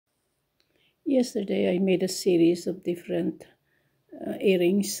Yesterday I made a series of different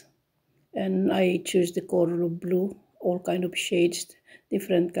earrings, and I choose the color of blue, all kind of shades,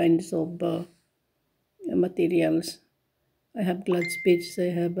 different kinds of materials. I have glass beads,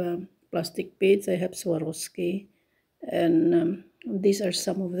 I have plastic beads, I have Swarovski, and these are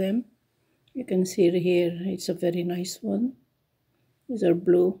some of them. You can see here, it's a very nice one. These are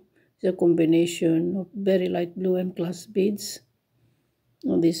blue. It's a combination of very light blue and glass beads.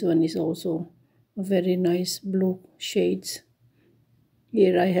 And this one is also a very nice blue shades.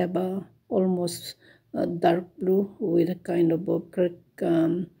 Here I have a almost a dark blue with a kind of a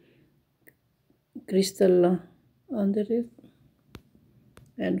crystal under it.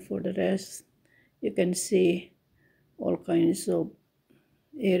 And for the rest, you can see all kinds of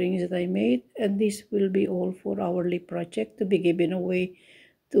earrings that I made, and this will be all for our Leaf project to be given away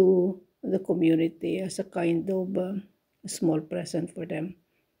to the community as a kind of a small present for them.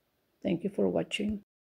 Thank you for watching.